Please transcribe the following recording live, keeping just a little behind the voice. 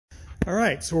All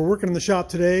right, so we're working in the shop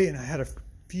today, and I had a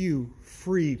few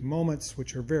free moments,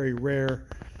 which are very rare.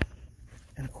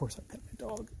 And of course, I pet my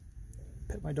dog.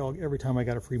 Pet my dog every time I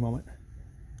got a free moment.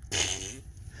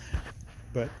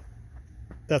 But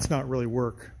that's not really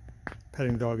work.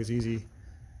 Petting the dog is easy.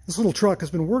 This little truck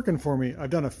has been working for me.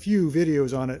 I've done a few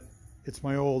videos on it. It's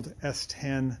my old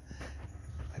S10.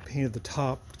 I painted the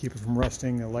top to keep it from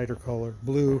rusting, a lighter color,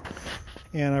 blue.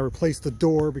 And I replaced the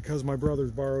door because my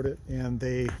brothers borrowed it, and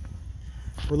they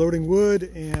were loading wood,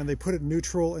 and they put it in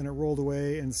neutral, and it rolled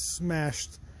away and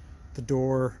smashed the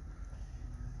door,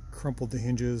 crumpled the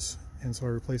hinges, and so I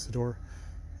replaced the door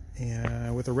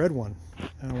and with a red one.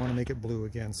 And I want to make it blue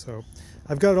again. So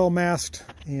I've got it all masked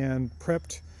and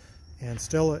prepped, and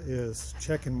Stella is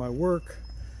checking my work.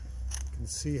 You can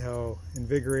see how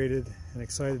invigorated and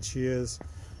excited she is.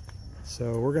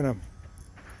 So we're gonna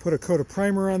put a coat of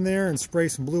primer on there and spray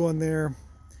some blue on there,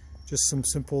 just some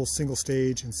simple single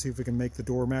stage, and see if we can make the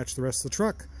door match the rest of the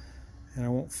truck, and I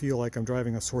won't feel like I'm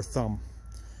driving a sore thumb.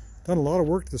 Done a lot of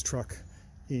work to this truck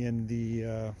in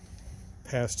the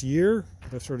past year.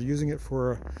 I've started using it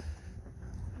for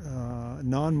a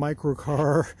non-micro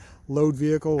car load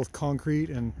vehicle with concrete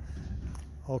and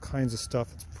all kinds of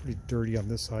stuff. It's pretty dirty on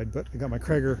this side, but I got my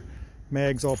Krager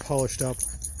mags all polished up,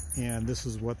 and this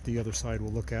is what the other side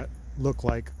will look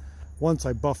like once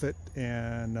I buff it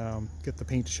and get the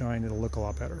paint to shine. It'll look a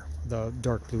lot better, the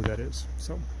dark blue that is.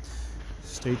 So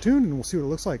stay tuned and we'll see what it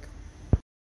looks like.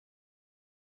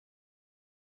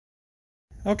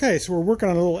 Okay, so we're working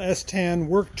on a little S10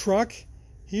 work truck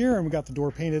here, and we got the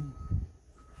door painted.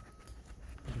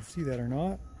 You can see that or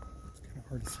not. It's kind of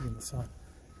hard to see in the sun.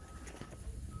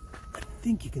 I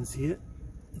think you can see it.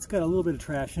 It's got a little bit of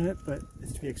trash in it, but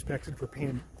it's to be expected for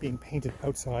being painted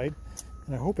outside.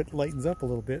 And I hope it lightens up a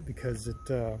little bit because it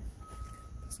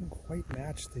doesn't quite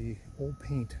match the old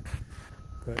paint.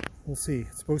 But we'll see.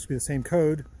 It's supposed to be the same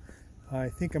code. I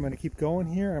think I'm going to keep going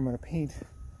here. I'm going to paint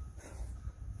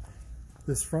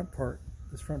this front part,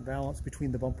 this front valance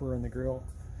between the bumper and the grille.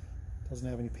 Doesn't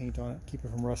have any paint on it. Keep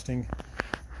it from rusting.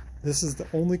 This is the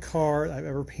only car I've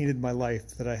ever painted in my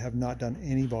life that I have not done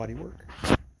any body work.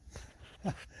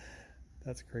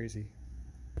 That's crazy.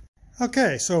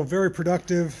 Okay, so very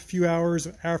productive few hours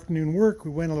of afternoon work. We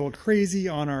went a little crazy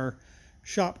on our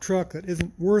shop truck that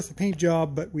isn't worth a paint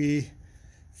job, but we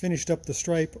finished up the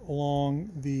stripe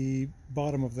along the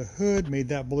bottom of the hood, made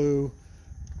that blue.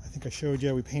 I think I showed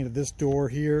you we painted this door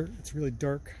here. It's really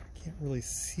dark. I can't really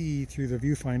see through the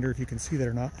viewfinder if you can see that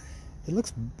or not. It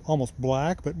looks almost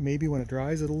black, but maybe when it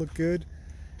dries it'll look good.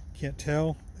 Can't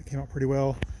tell. It came out pretty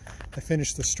well. I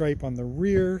finished the stripe on the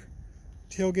rear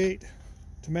tailgate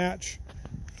to match,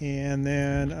 and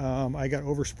then I got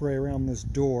overspray around this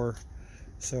door,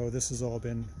 so this has all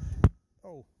been,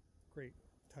 oh great,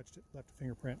 touched it, left a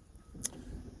fingerprint,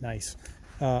 nice.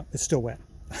 It's still wet.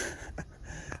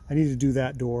 I need to do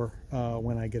that door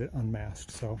when I get it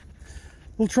unmasked. So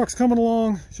little truck's coming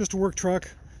along. It's just a work truck,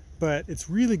 but it's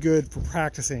really good for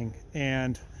practicing,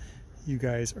 and you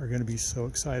guys are going to be so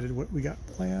excited what we got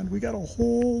planned. We got a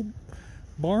whole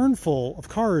barn full of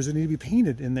cars that need to be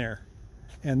painted in there.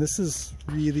 And this is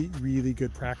really, really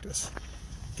good practice.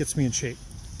 Gets me in shape.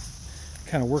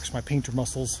 Kind of works my painter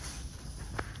muscles.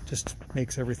 Just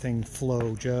makes everything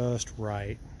flow just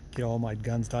right. Get all my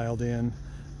guns dialed in,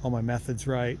 all my methods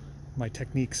right, my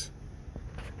techniques.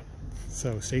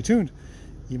 So stay tuned.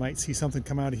 You might see something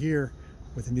come out of here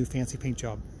with a new fancy paint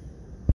job.